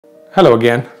Hello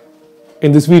again.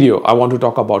 In this video, I want to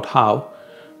talk about how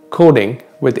coding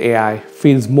with AI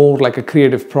feels more like a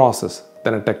creative process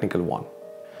than a technical one.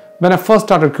 When I first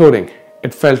started coding,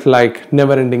 it felt like a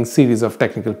never-ending series of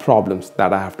technical problems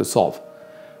that I have to solve.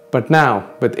 But now,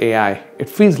 with AI, it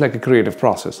feels like a creative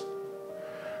process.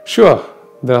 Sure,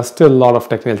 there are still a lot of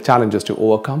technical challenges to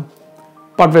overcome,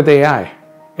 but with AI,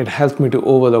 it helps me to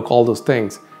overlook all those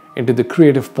things into the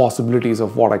creative possibilities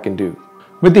of what I can do.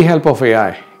 With the help of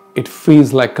AI, it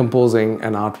feels like composing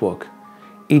an artwork.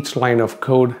 Each line of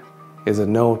code is a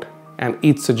note and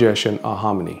each suggestion a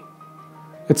harmony.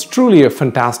 It's truly a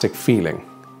fantastic feeling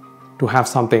to have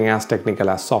something as technical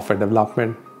as software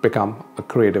development become a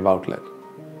creative outlet.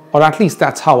 Or at least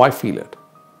that's how I feel it.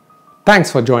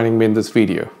 Thanks for joining me in this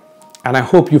video, and I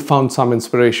hope you found some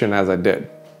inspiration as I did.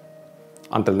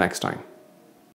 Until next time.